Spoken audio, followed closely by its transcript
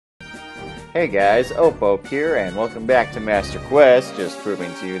Hey guys, Ope here, and welcome back to Master Quest. Just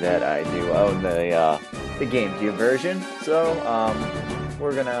proving to you that I do own the GameCube version. So,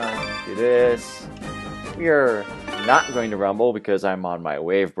 we're gonna do this. We are not going to rumble because I'm on my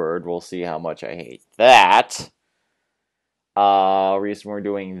Wavebird. We'll see how much I hate that. Reason we're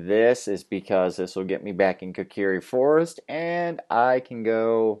doing this is because this will get me back in Kokiri Forest, and I can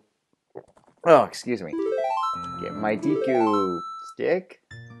go. Oh, excuse me. Get my Deku stick.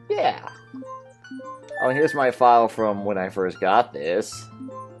 Yeah. Oh, here's my file from when I first got this.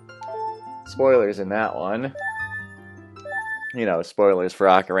 Spoilers in that one. You know, spoilers for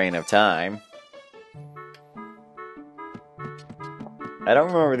Ocarina of Time. I don't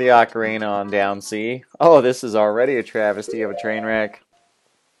remember the Ocarina on Down C. Oh, this is already a travesty of a train wreck.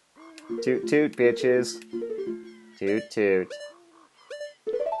 Toot toot, bitches. Toot toot.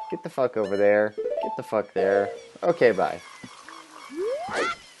 Get the fuck over there. Get the fuck there. Okay, bye.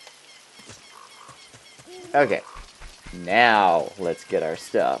 Okay, now let's get our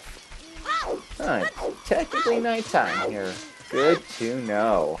stuff. Oh, it's technically nighttime here. Good to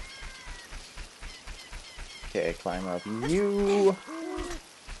know. Okay, climb up you.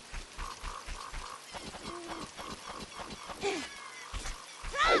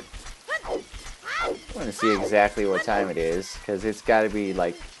 I want to see exactly what time it is, because it's got to be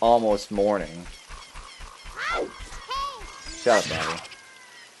like almost morning. Shut up, Maddie.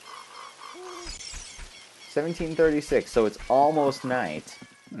 17:36, so it's almost night.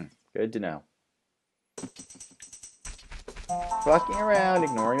 Good to know. Fucking around,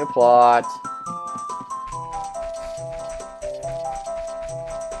 ignoring the plot.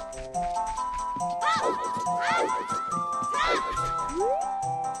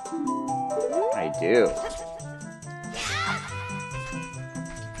 I do.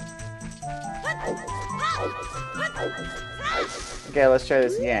 Okay, let's try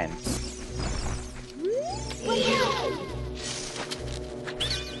this again.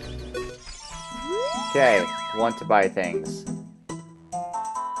 Okay, want to buy things.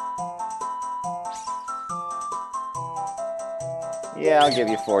 Yeah, I'll give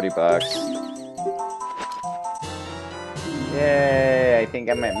you 40 bucks. Yay, I think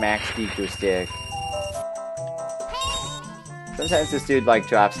I'm at max Deku stick. Sometimes this dude like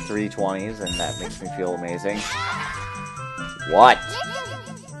drops 320s and that makes me feel amazing. What?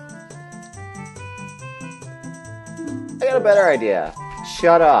 I got a better idea.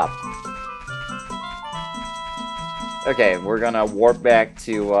 Shut up. Okay, we're gonna warp back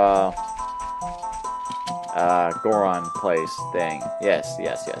to, Goron place thing. Yes,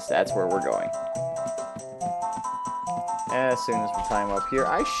 that's where we're going. As soon as we climb up here,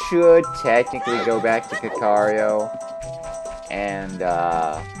 I should technically go back to Kakario. And,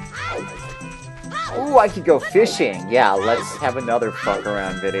 ooh, I could go fishing. Yeah, let's have another fuck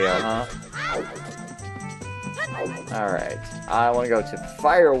around video, huh? Alright, I want to go to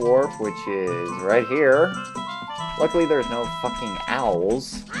Fire Warp, which is right here. Luckily, there's no fucking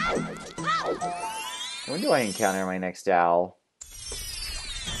owls. When do I encounter my next owl?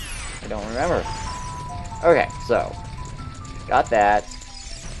 I don't remember. Okay, so, got that.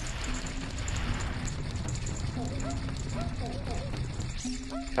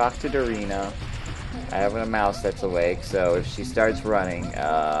 Talk to Dorina. I have a mouse that's awake, so if she starts running,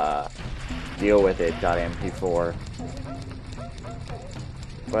 deal with it, .mp4.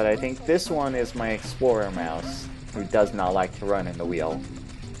 But I think this one is my Explorer mouse, who does not like to run in the wheel.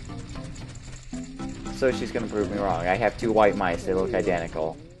 So she's gonna prove me wrong. I have two white mice, they look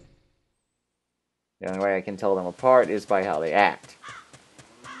identical. The only way I can tell them apart is by how they act.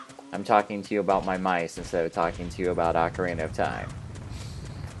 I'm talking to you about my mice instead of talking to you about Ocarina of Time.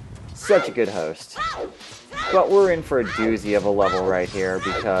 Such a good host. But we're in for a doozy of a level right here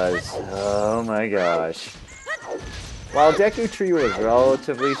because, oh my gosh. While Deku Tree was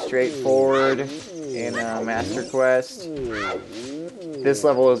relatively straightforward in Master Quest, this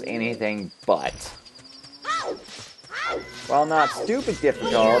level is anything but. While not stupid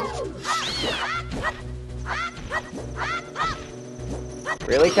difficult...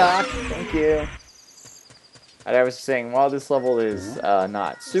 Really, Cock? Thank you. And I was saying, while this level is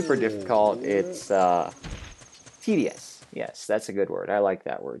not super difficult, it's tedious. Yes, that's a good word. I like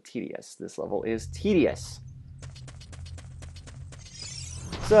that word, tedious. This level is tedious.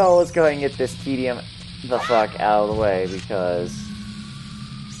 So, let's go ahead and get this tedium the fuck out of the way, because...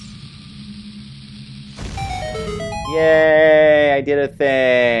 Yay! I did a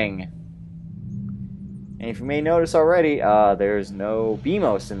thing! And if you may notice already, there's no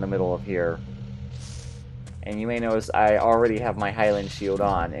Beamos in the middle of here. And you may notice I already have my Highland Shield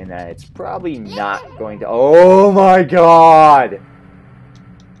on, and it's probably not going to... Oh my god!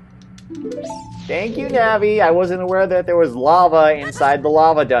 Thank you, Navi. I wasn't aware that there was lava inside the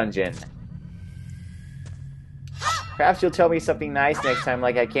lava dungeon. Perhaps you'll tell me something nice next time,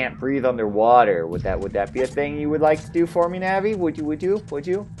 like I can't breathe underwater. Would that be a thing you would like to do for me, Navi? Would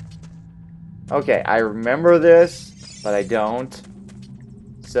you? Okay, I remember this, but I don't.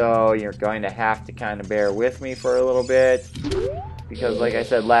 So you're going to have to kind of bear with me for a little bit. Because like I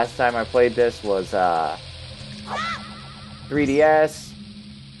said, last time I played this was 3DS,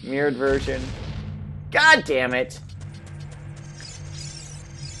 mirrored version. God damn it!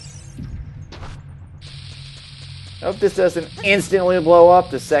 I hope this doesn't instantly blow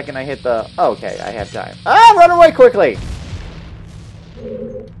up the second I hit the... Oh, okay, I have time. Ah, run away quickly!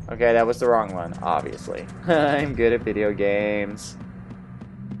 Okay, that was the wrong one, obviously. I'm good at video games.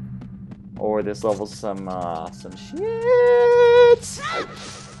 Or this level's some shit!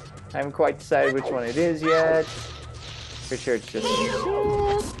 I haven't quite decided which one it is yet. Pretty sure it's just shit.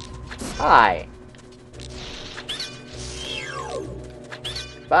 Hi!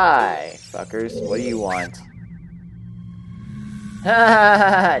 Bye, fuckers. What do you want?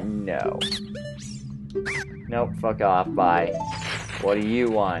 No. Nope, fuck off, bye. What do you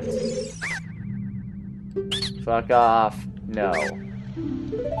want? Fuck off, no.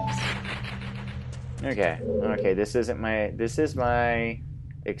 Okay, this is my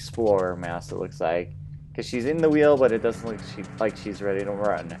Explorer mouse, it looks like. Because she's in the wheel, but it doesn't look like she's ready to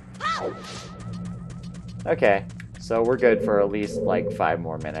run. Okay, so we're good for at least like 5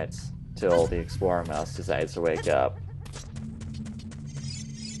 more minutes till the Explorer mouse decides to wake up.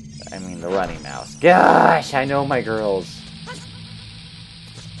 I mean the running mouse. Gosh, I know my girls.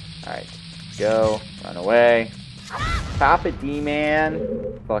 Alright, go, run away. Pop it,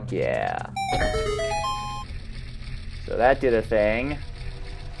 D-man. Fuck yeah. So that did a thing.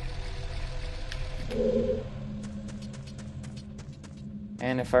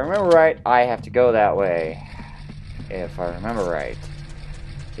 And if I remember right, I have to go that way. If I remember right.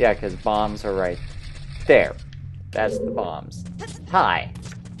 Yeah, because bombs are right there. That's the bombs. Hi.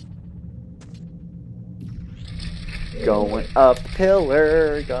 Going up the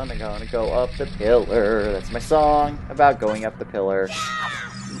pillar, gonna go up the pillar. That's my song about going up the pillar.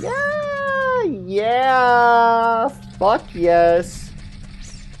 Yeah, fuck yes.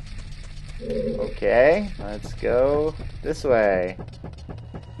 Okay, let's go this way.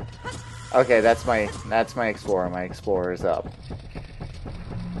 Okay, that's my Explorer. My Explorer is up.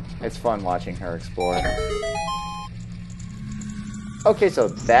 It's fun watching her explore. Okay, so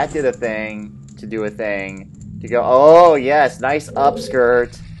that did a thing to do a thing. To go, oh yes, nice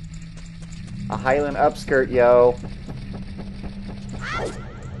upskirt. A Highland upskirt, yo.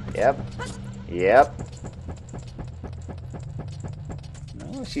 Yep.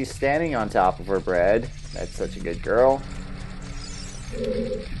 Oh, she's standing on top of her bread. That's such a good girl.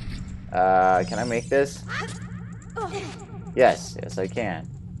 Can I make this? Yes, I can.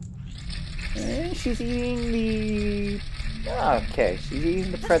 And she's eating the... Okay, she's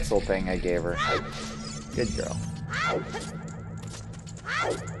eating the pretzel thing I gave her. Good girl.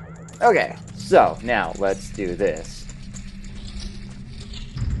 Okay, so now let's do this.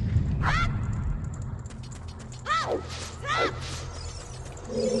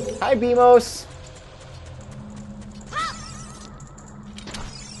 Hi, Beamos.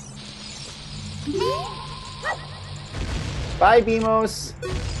 Bye, Beamos.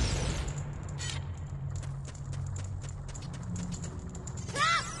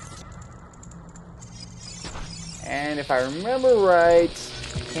 And if I remember right,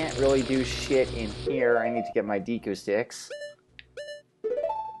 I can't really do shit in here. I need to get my Deku sticks.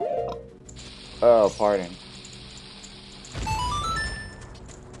 Oh, pardon.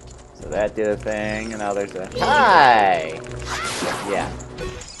 So that did a thing, and now there's a... Hi! Yeah.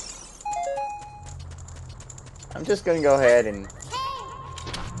 I'm just gonna go ahead and...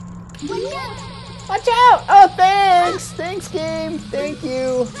 Watch out! Oh, thanks! Thanks, game! Thank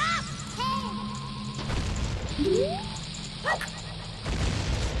you!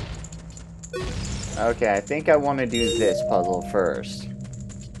 Okay, I think I want to do this puzzle first.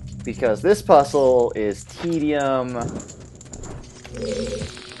 Because this puzzle is tedium.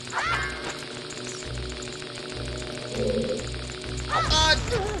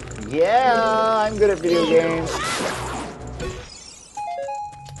 Yeah, I'm good at video games.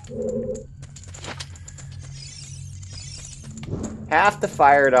 Have to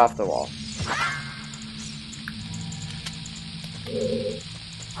fire it off the wall.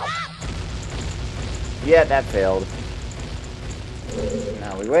 Yeah, that failed.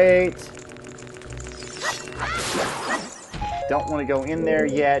 Now we wait. Don't want to go in there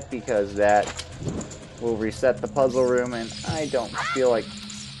yet because that will reset the puzzle room, and I don't feel like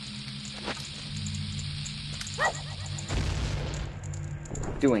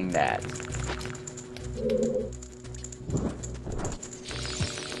doing that.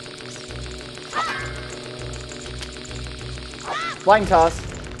 Flying toss.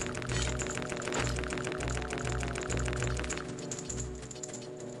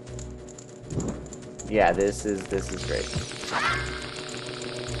 Yeah, this is great.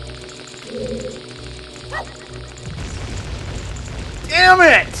 Damn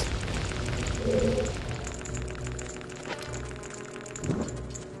it!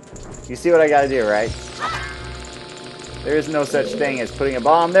 You see what I gotta do, right? There is no such thing as putting a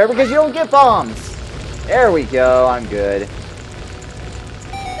bomb there because you don't get bombs! There we go, I'm good.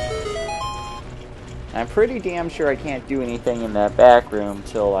 I'm pretty damn sure I can't do anything in that back room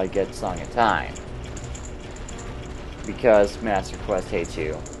till I get Song of Time. Because Master Quest hates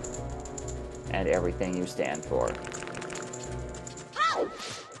you. And everything you stand for.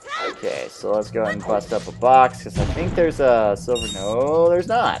 Okay, so let's go ahead and bust up a box, because I think there's a silver... No, there's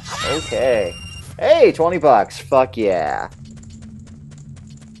not. Okay. Hey, 20 bucks. Fuck yeah.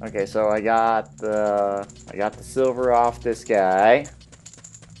 Okay, so I got the silver off this guy.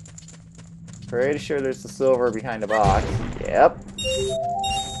 Pretty sure there's the silver behind the box. Yep.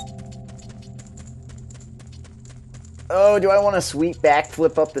 Oh, do I want to sweep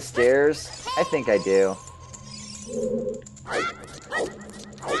backflip up the stairs? I think I do.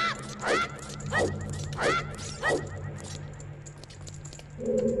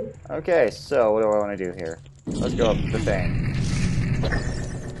 Okay, so what do I want to do here? Let's go up the thing.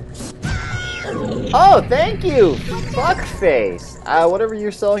 Oh, thank you! Fuckface! Whatever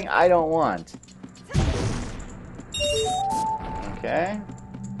you're selling, I don't want. Okay.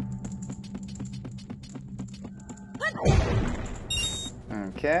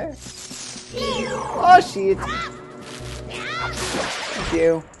 Okay. Oh, shit! Thank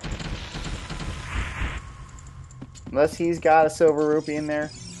you. Unless he's got a silver rupee in there,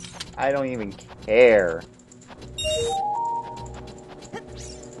 I don't even care.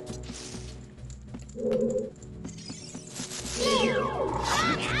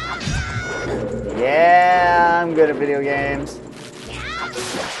 Yeah, I'm good at video games.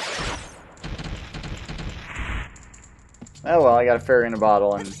 Oh well, I got a fairy in a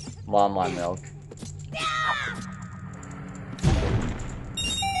bottle and lon milk.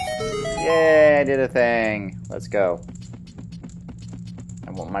 Yay, I did a thing. Let's go.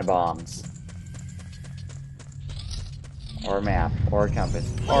 I want my bombs. Or a map. Or a compass.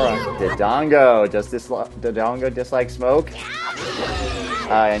 Or a Dodongo. Does this Dodongo dislike smoke?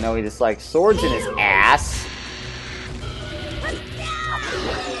 I know he dislikes swords in his ass.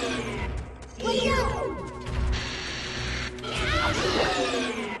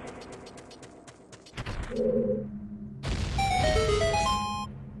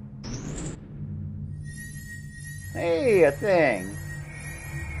 Hey, a thing.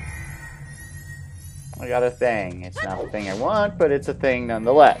 I got a thing. It's not the thing I want, but it's a thing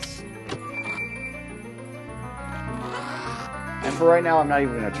nonetheless. And for right now, I'm not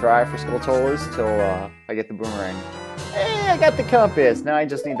even going to try for Skulltolas till I get the boomerang. Hey, I got the compass. Now I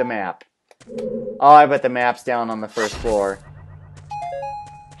just need the map. Oh, I bet the map's down on the first floor.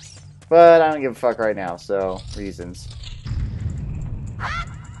 But I don't give a fuck right now, so reasons.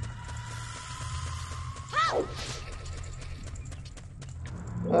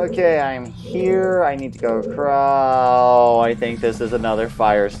 Okay, I'm here. I need to go across. Oh, I think this is another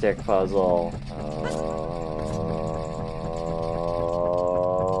fire stick puzzle.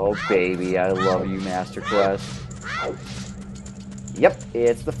 Oh, baby, I love you, Master Quest. Yep,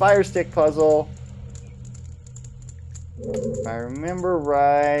 it's the fire stick puzzle. If I remember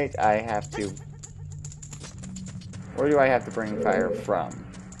right, I have to... Where do I have to bring fire from?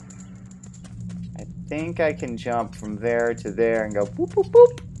 I think I can jump from there to there and go boop, boop,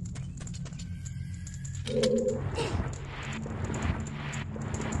 boop.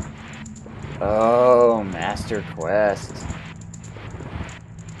 Oh, Master Quest.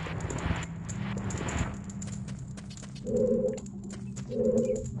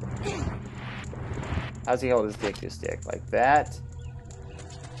 How's he hold his dick to stick? Like that?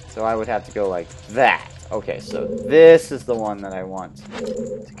 So I would have to go like that. Okay, so this is the one that I want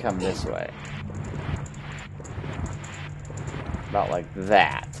to come this way. About like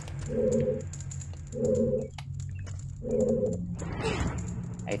that.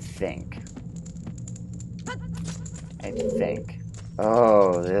 I think.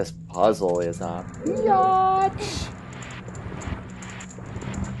 Oh, this puzzle is a biatch.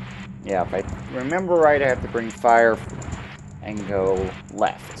 Yeah, if I remember right, I have to bring fire and go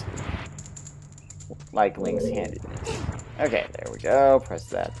left. Like Link's handedness. Okay, there we go. Press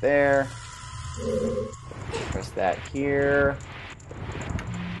that there. Press that here.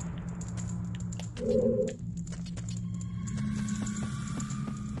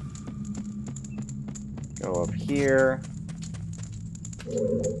 Go up here.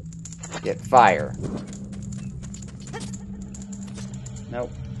 Get fire.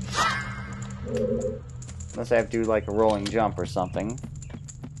 Nope. Unless I have to do like a rolling jump or something.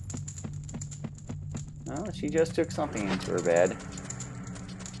 Oh, she just took something into her bed.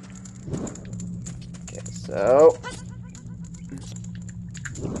 Okay, so...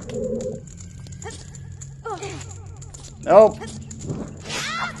 Nope!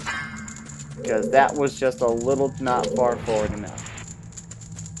 Because that was just a little not far forward enough.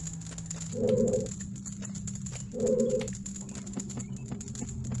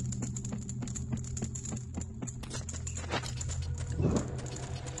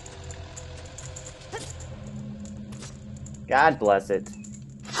 God bless it.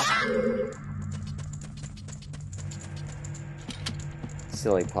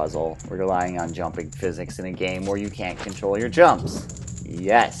 Silly puzzle, relying on jumping physics in a game where you can't control your jumps.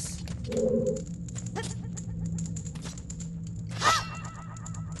 Yes.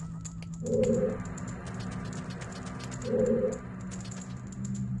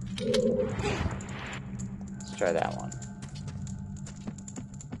 Let's try that one.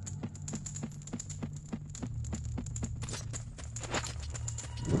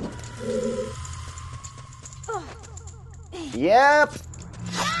 Yep.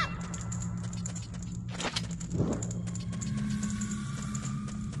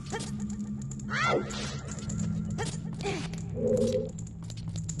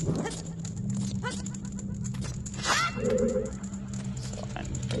 So I'm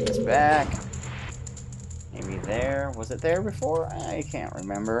bring this back. Maybe there. Was it there before? I can't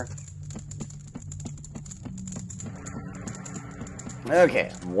remember.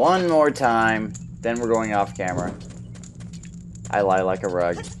 Okay, one more time. Then we're going off camera. I lie like a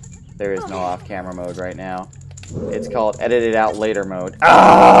rug. There is no off-camera mode right now. It's called edit it out later mode.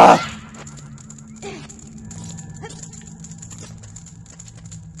 Ah! Bring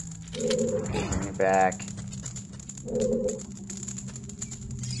it back.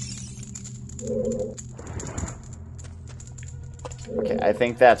 Okay, I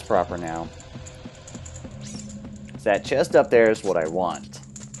think that's proper now. So that chest up there is what I want.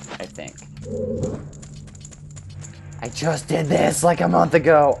 I think. I just did this like a month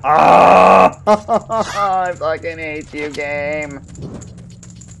ago. Ah! I fucking hate you, game.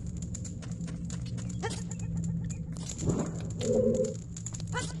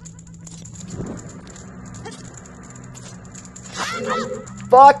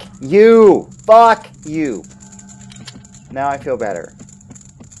 Fuck you! Fuck you! Now I feel better.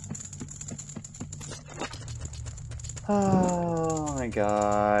 Oh my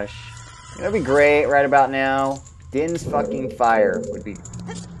gosh. It'll be great right about now. Din's fucking fire would be...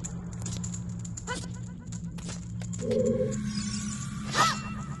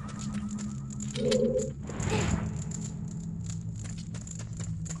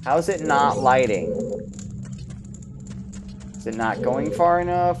 How's it not lighting? Is it not going far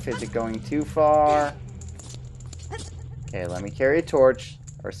enough? Is it going too far? Okay, let me carry a torch.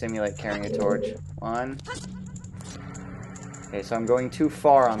 Or simulate carrying a torch. One. Okay, so I'm going too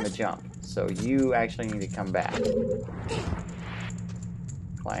far on the jump. So you actually need to come back.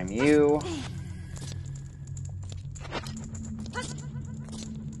 Climb you.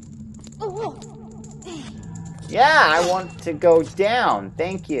 Yeah, I want to go down.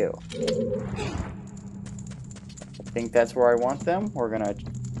 Thank you. I think that's where I want them. We're going to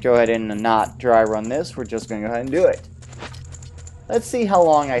go ahead and not dry run this. We're just going to go ahead and do it. Let's see how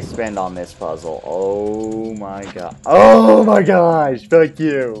long I spend on this puzzle. Oh my god. Oh my gosh! Fuck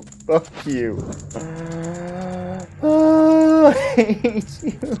you. Fuck you. Oh, I hate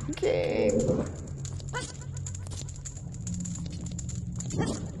you, game.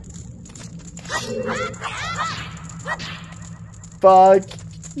 Fuck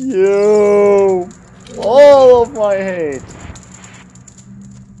you. All of my hate.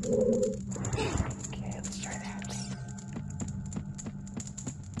 Okay, let's try that.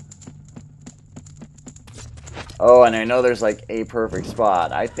 Oh, and I know there's like a perfect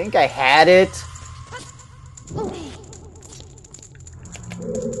spot. I think I had it.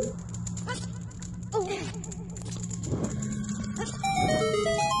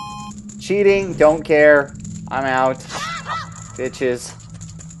 Cheating, don't care. I'm out. Bitches.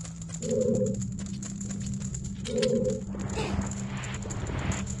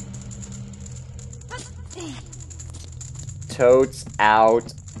 Totes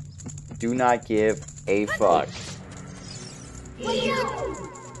out. Do not give a fuck.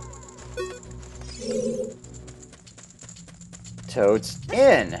 totes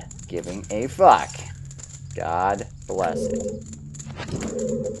in. Giving a fuck. God bless it.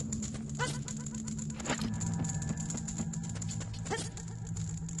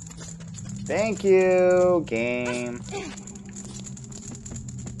 Thank you, game.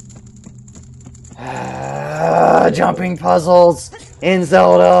 Jumping puzzles in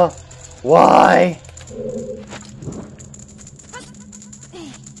Zelda. Why?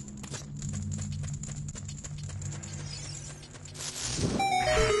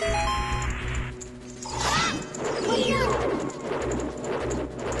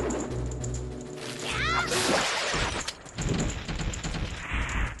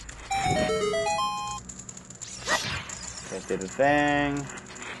 That did a thing.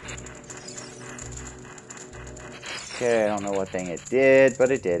 Okay, I don't know what thing it did,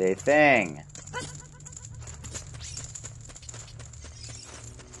 but it did a thing.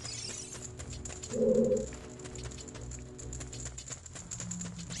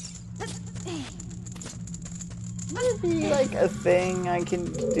 Maybe like a thing I can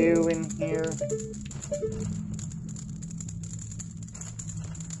do in here.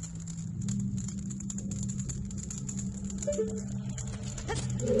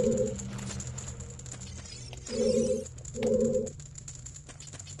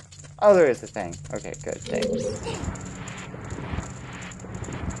 Oh, there is a thing. Okay, good. Thanks.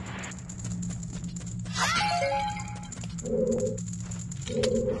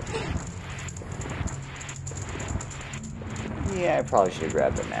 Yeah, I probably should have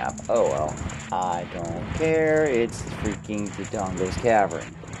grabbed the map. Oh well. I don't care. It's freaking Dodongo's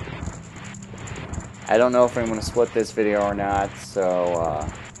Cavern. I don't know if I'm going to split this video or not, so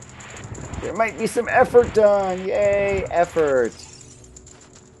there might be some effort done. Yay, effort.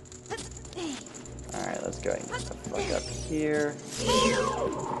 Alright, let's go ahead and get the fuck up here.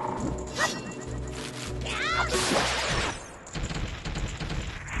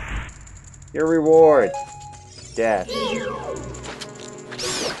 Your reward. Death.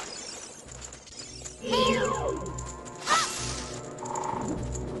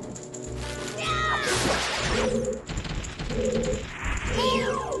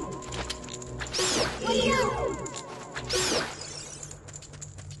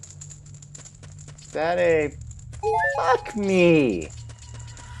 Is that a... Fuck me!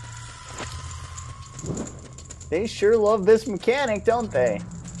 They sure love this mechanic, don't they?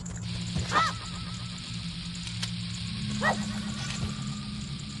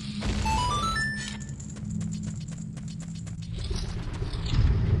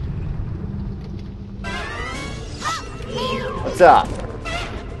 What's up?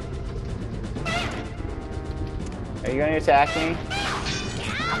 Are you going to attack me?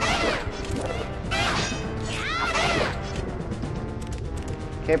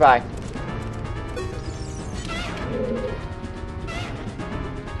 Okay, bye.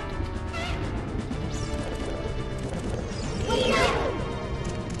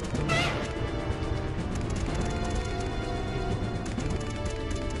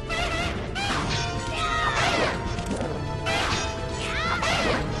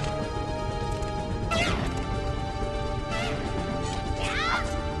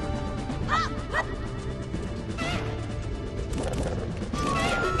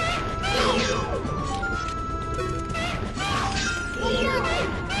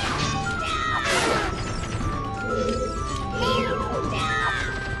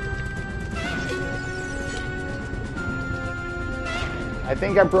 I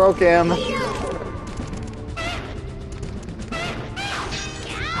think I broke him.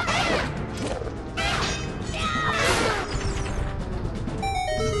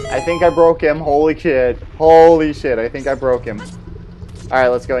 I think I broke him. Holy shit. Holy shit. I think I broke him.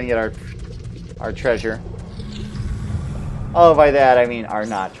 Alright, let's go and get our treasure. Oh, by that I mean our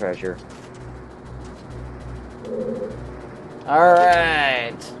not treasure.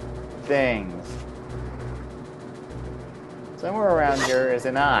 Alright. Things. Somewhere around here is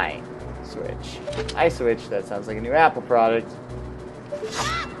an eye switch. Eye switch, that sounds like a new Apple product.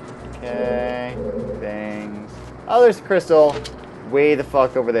 Okay. Things. Oh, there's a crystal. Way the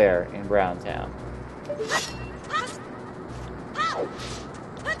fuck over there in Browntown.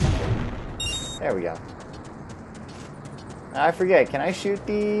 There we go. I forget, can I shoot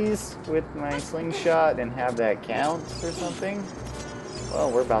these with my slingshot and have that count or something? Well,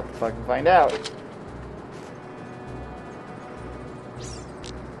 we're about to fucking find out.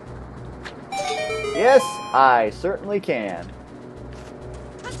 Yes, I certainly can.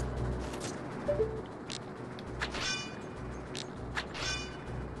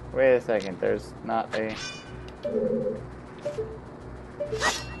 Wait a second, there's not a...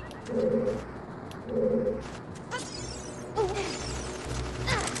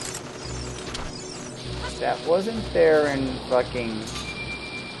 That wasn't there in fucking...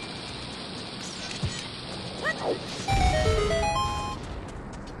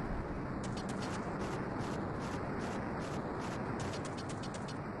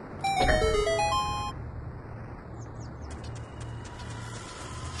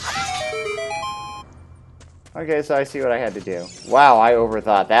 Okay, so I see what I had to do. Wow, I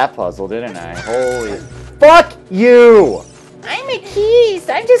overthought that puzzle, didn't I? Holy... Fuck you! I'm a Keys!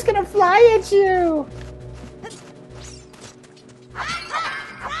 I'm just gonna fly at you!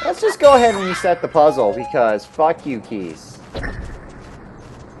 Let's just go ahead and reset the puzzle, because fuck you, Keys.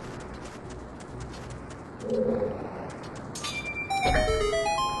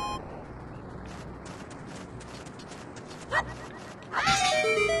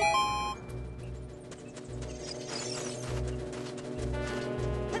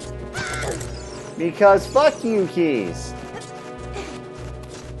 Because fuck you, Keys.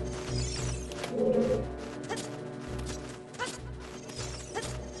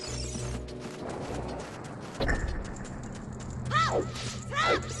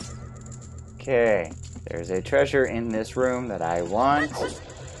 Okay, there's a treasure in this room that I want.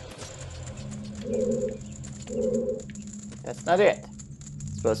 That's not it.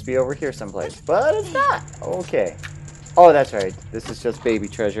 It's supposed to be over here someplace, but it's not. Okay. Oh, that's right. This is just baby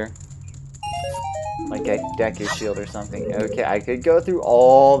treasure. Like a Deku shield or something. Okay, I could go through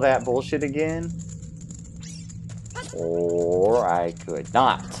all that bullshit again. Or I could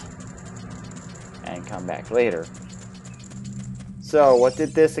not. And come back later. So, what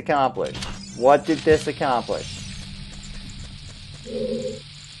did this accomplish? What did this accomplish?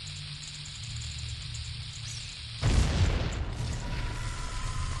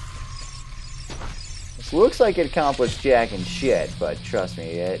 This looks like it accomplished jack and shit, but trust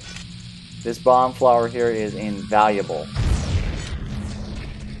me, this bomb flower here is invaluable.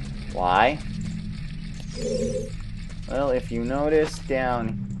 Why? Well, if you notice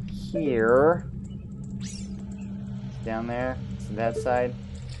down here, down there, to that side,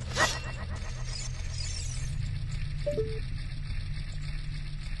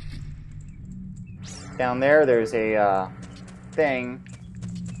 down there, there's a thing.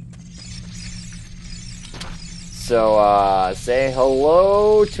 So, say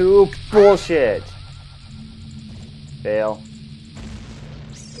hello to bullshit. Fail.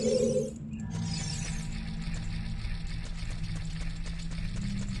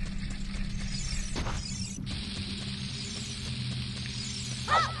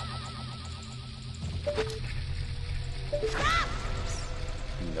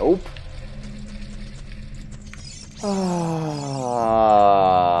 Nope.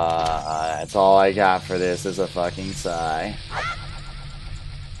 That's all I got for this is a fucking sigh.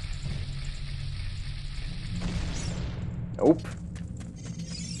 Nope.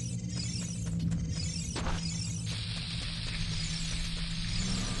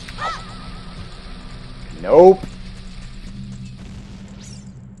 Nope.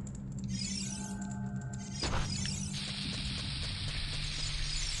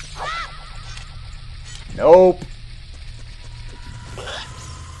 Nope.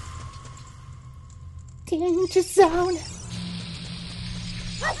 Danger zone.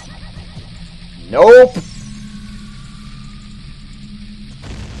 Nope.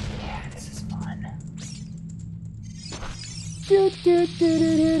 Yeah, this is fun.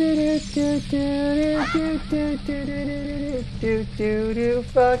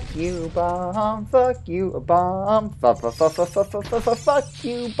 Fuck you, bomb. Fuck you, bomb. Fuck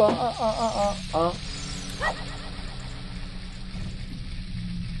you, bomb.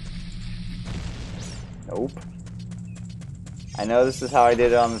 Nope. I know this is how I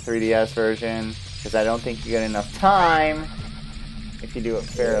did it on the 3DS version, because I don't think you get enough time if you do it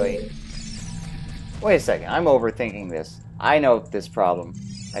fairly. Wait a second, I'm overthinking this. I know this problem.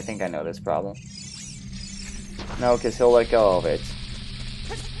 I think I know this problem. No, because he'll let go of it.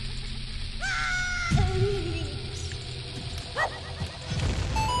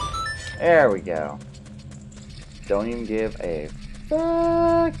 There we go. Don't even give a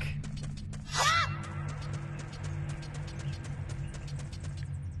fuck.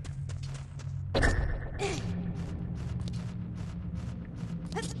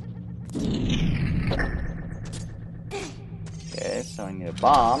 Okay, so I need a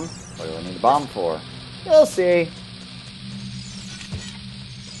bomb. What do I need a bomb for? You'll see.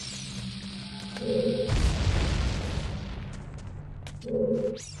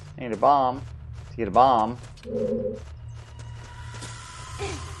 I need a bomb to get a bomb.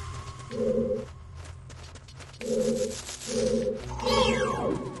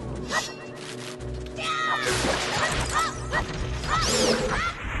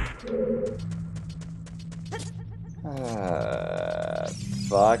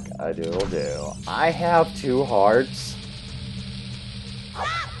 fuck a doodle do. I have 2 hearts.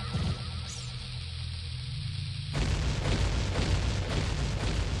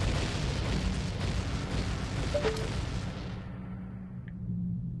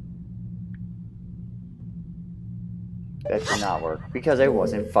 That did not work because I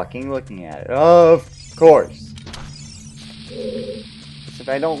wasn't fucking looking at it. Of course. If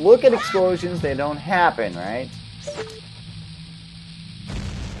I don't look at explosions, they don't happen, right?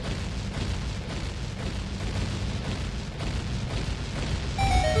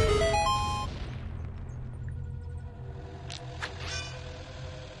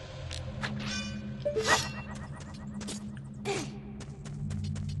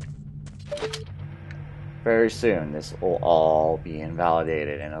 Very soon, this will all be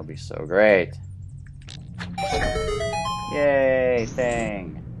invalidated, and it'll be so great. Yay,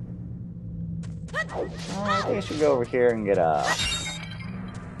 thing. Oh, I think I should go over here and get a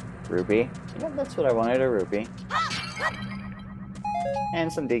rupee. Yep, that's what I wanted, a rupee.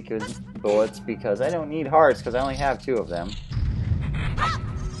 And some decoy bullets, because I don't need hearts, because I only have 2 of them.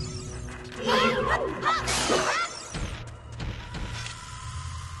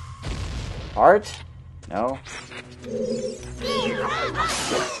 Heart? No.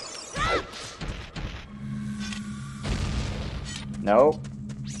 No.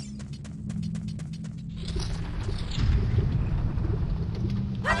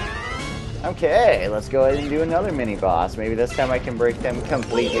 Okay, let's go ahead and do another mini boss. Maybe this time I can break them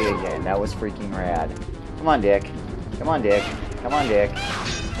completely again. That was freaking rad. Come on, Dick. Come on, Dick. Come on, Dick.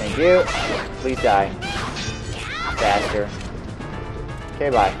 Thank you. Please die. Faster. Okay,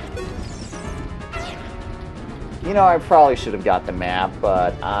 bye. You know, I probably should have got the map,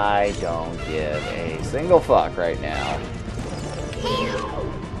 but I don't give a single fuck right now.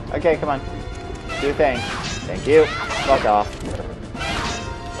 Okay, come on. Do your thing. Thank you. Fuck off.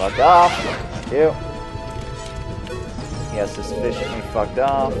 Fuck off. Thank you. He has sufficiently fucked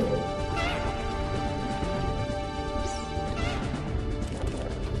off.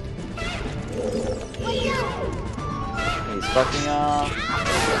 He's fucking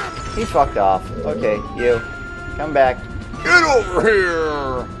off. He fucked off. Okay, you. Come back. Get over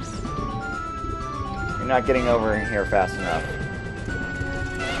here! You're not getting over in here fast enough.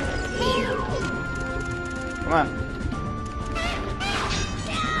 Come on.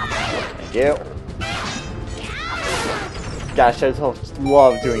 Thank you. Gosh, I just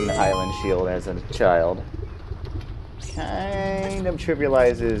love doing the Highland Shield as a child. Kind of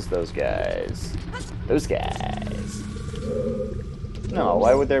trivializes those guys. Those guys. No,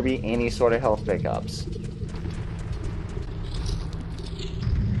 why would there be any sort of health pickups?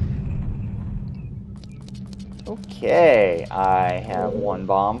 Okay, I have 1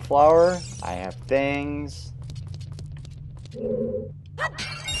 bomb flower. I have things.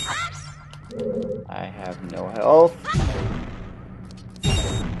 I have no health.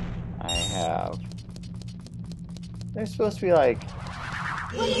 I have... They're supposed to be like...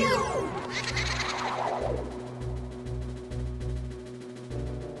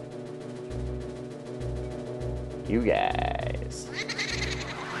 You guys.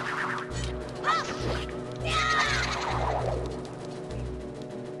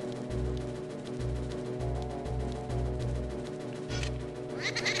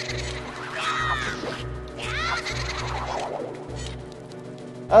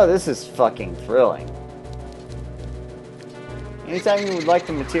 Oh, this is fucking thrilling. Anytime you would like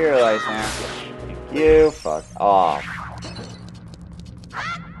to materialize now. Thank you. Fuck off.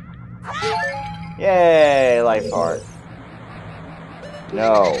 Yay, life heart.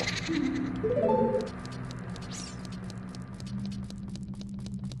 No.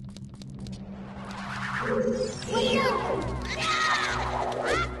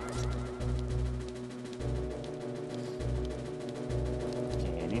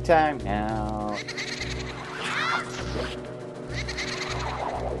 Anytime now.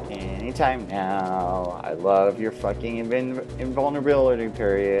 Anytime now. I love your fucking invulnerability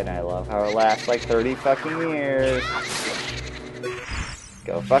period. I love how it lasts like 30 fucking years.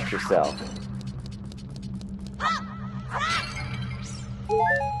 Go fuck yourself.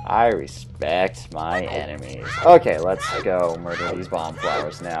 I respect my enemies. Okay, let's go murder these bomb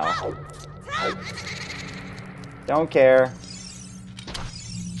flowers now. Don't care.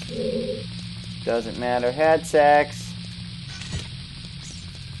 Doesn't matter. Had sex.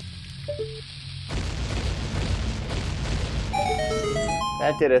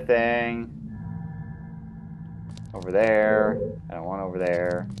 That did a thing. Over there. I don't want over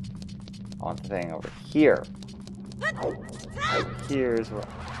there. I want the thing over here. Here's what...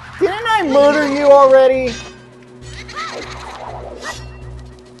 Didn't I murder you already?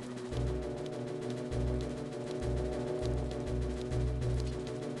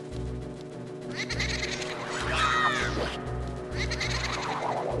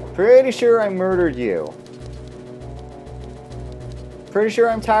 Pretty sure I murdered you. Pretty sure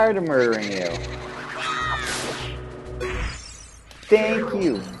I'm tired of murdering you. Thank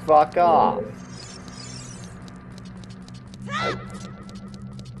you. Fuck off.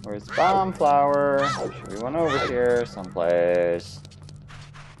 Where's bomb flower? There should be one over here someplace.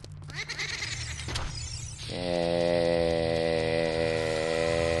 Yay.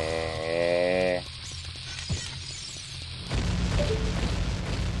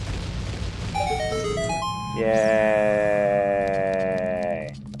 Yay.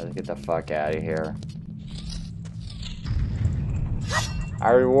 Let's get the fuck out of here.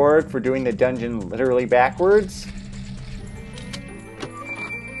 Our reward for doing the dungeon literally backwards?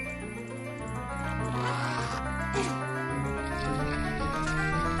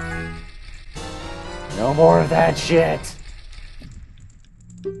 No more of that shit!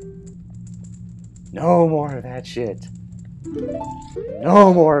 No more of that shit.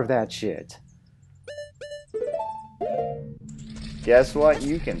 No more of that shit. Guess what?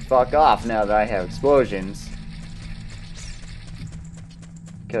 You can fuck off now that I have explosions.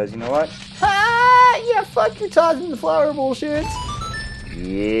 Because you know what? Ah, yeah, fuck your tossing the flower bullshit.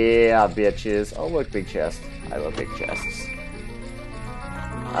 Yeah, bitches. Oh, look, big chest. I love big chests.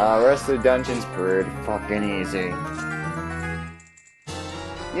 Rest of the dungeon's pretty fucking easy.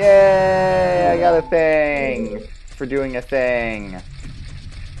 Yay! I got a thing for doing a thing.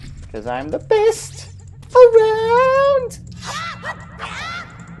 Because I'm the best around!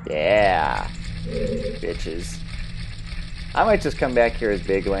 Yeah. Bitches. I might just come back here as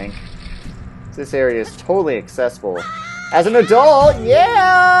Big Link. This area is totally accessible. As an adult,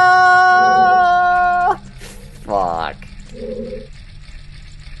 yeah! Fuck.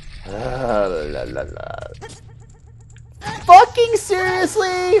 Fucking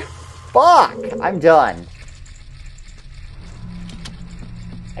seriously? Fuck! I'm done.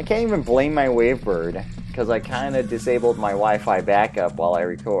 I can't even blame my Wavebird, because I kind of disabled my Wi-Fi backup while I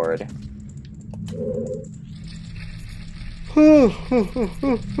record.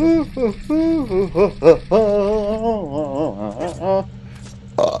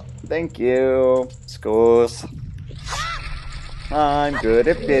 Thank you, schools. I'm good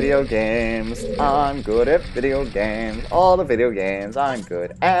at video games. I'm good at video games. All the video games I'm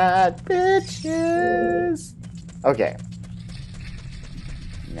good at, bitches. Okay.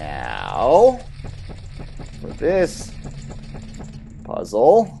 Now, for this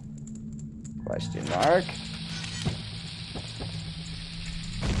puzzle, question mark.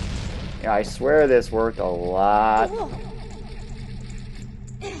 Yeah, I swear this worked a lot.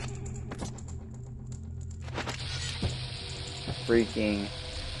 Freaking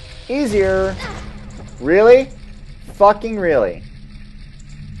easier. Really? Fucking really.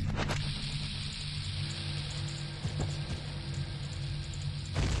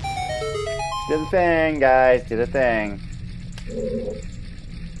 Did a thing, guys. Did a thing.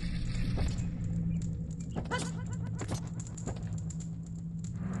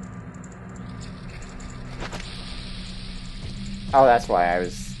 Oh, that's why I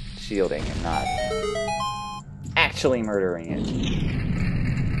was shielding and not actually murdering it.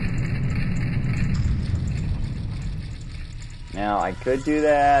 Now, I could do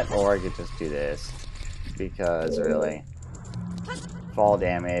that, or I could just do this. Because, really, fall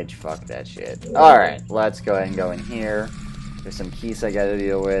damage, fuck that shit. Alright, let's go ahead and go in here. There's some keys I gotta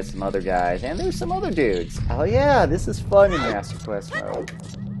deal with, some other guys, and there's some other dudes. Oh yeah, this is fun in Master Quest mode.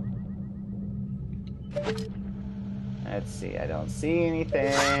 Let's see, I don't see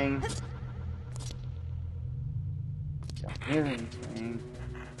anything. Don't hear anything.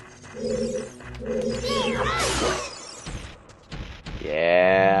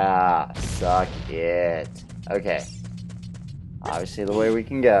 Yeah, suck it. Okay. Obviously the way we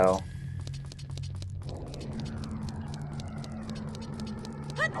can go.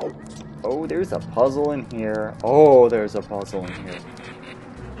 Oh, there's a puzzle in here. Oh, there's a puzzle in here.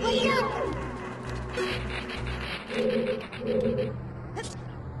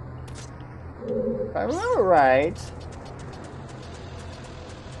 If I remember right.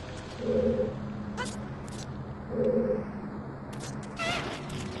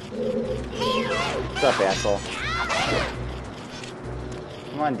 What's up, asshole?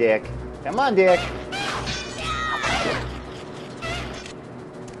 Come on, Dick. Come on, Dick.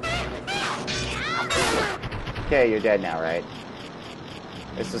 Okay, you're dead now, right?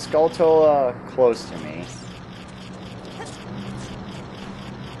 Is the Skulltula close to me?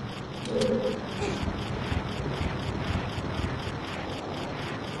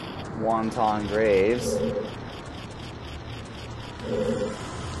 Wonton Graves.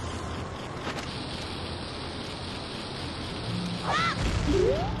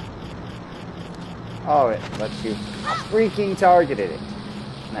 Oh, it lets you freaking targeted it.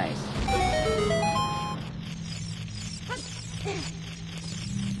 Nice.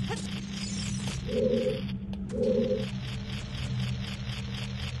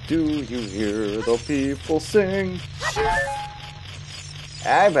 Do you hear the people sing?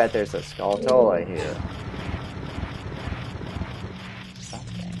 I bet there's a Skulltula here.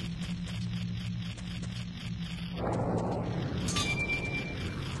 Something.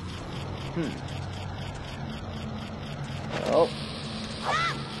 Oh.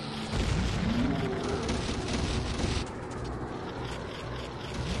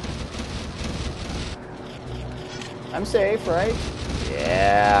 I'm safe, right?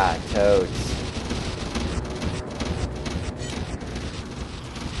 Yeah, totes.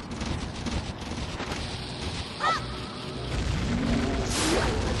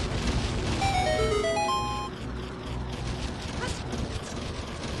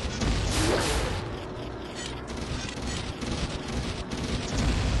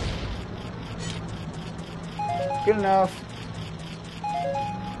 Good enough.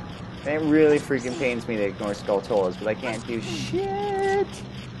 It really freaking pains me to ignore Skulltulas, but I can't do shit.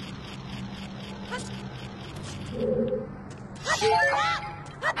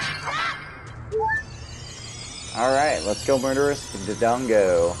 Alright, let's go murderous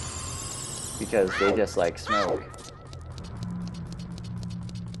Dodongo. Because they just like smoke.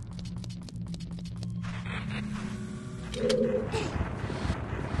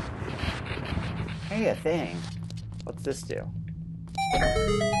 Hey, a thing. What's this do?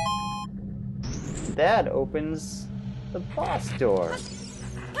 That opens the boss door.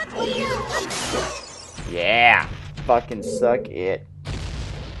 Yeah! Fucking suck it.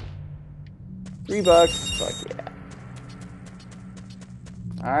 $3. Fuck yeah.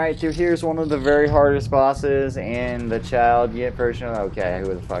 Alright, so here's one of the very hardest bosses in the child yet version. Okay,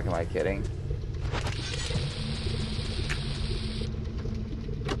 who the fuck am I kidding?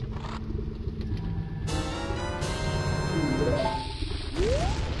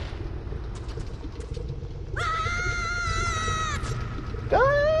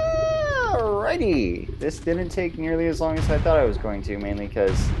 Alrighty! This didn't take nearly as long as I thought I was going to, mainly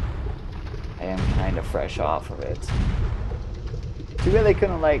because I am kind of fresh off of it. Too bad they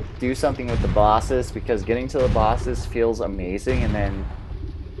couldn't, like, do something with the bosses, because getting to the bosses feels amazing, and then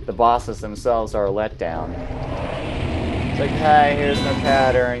the bosses themselves are a letdown. It's like, hi, here's my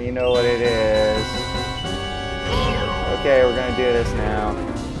pattern, you know what it is. Okay, we're gonna do this now.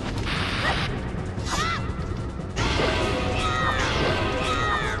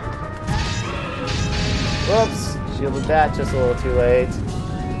 Whoops! Shielded that just a little too late.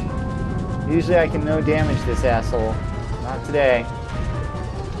 Usually I can no damage this asshole. Not today.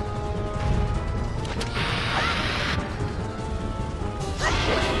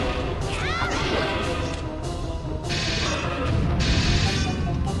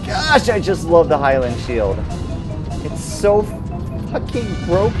 Gosh, I just love the Highland Shield. It's so fucking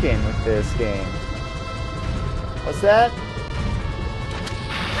broken with this game. What's that?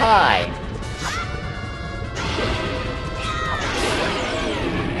 Hi.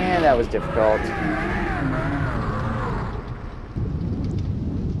 And that was difficult.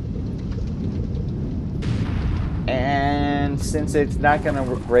 And since it's not going to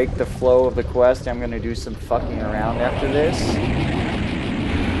break the flow of the quest, I'm going to do some fucking around after this.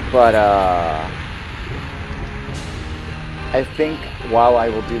 But, I think while I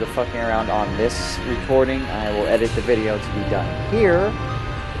will do the fucking around on this recording, I will edit the video to be done here.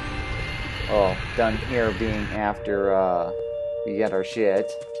 Oh, done here being after, we get our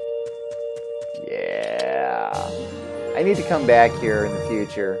shit. Yeah. I need to come back here in the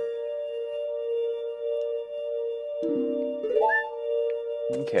future.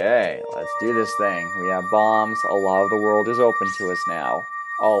 Okay, let's do this thing. We have bombs. A lot of the world is open to us now.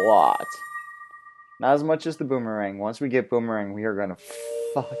 A lot. Not as much as the boomerang. Once we get boomerang, we are gonna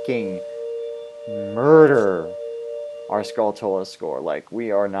fucking murder our Skulltula score. Like,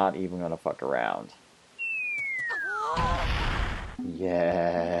 we are not even gonna fuck around.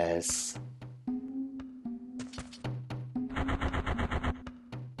 Yes.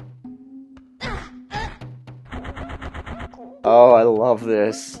 Oh, I love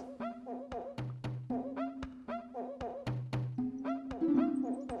this.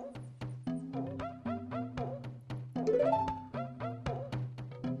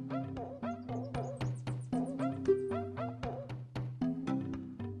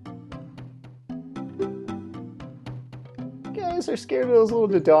 Guys are scared of those little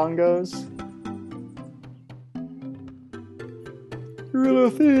Dodongos. You're a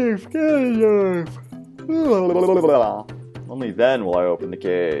thief, get Only then will I open the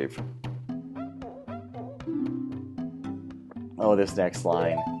cave. Oh, this next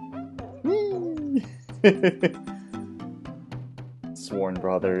line. Sworn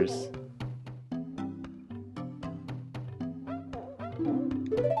brothers.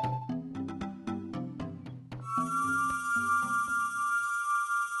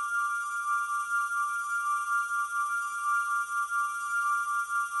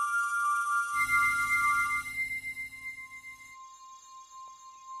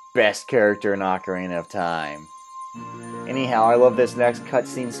 Best character in Ocarina of Time. Anyhow, I love this next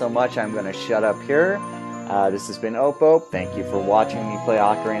cutscene so much, I'm going to shut up here. This has been Opope. Thank you for watching me play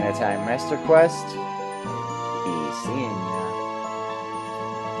Ocarina of Time Master Quest. Be seeing ya.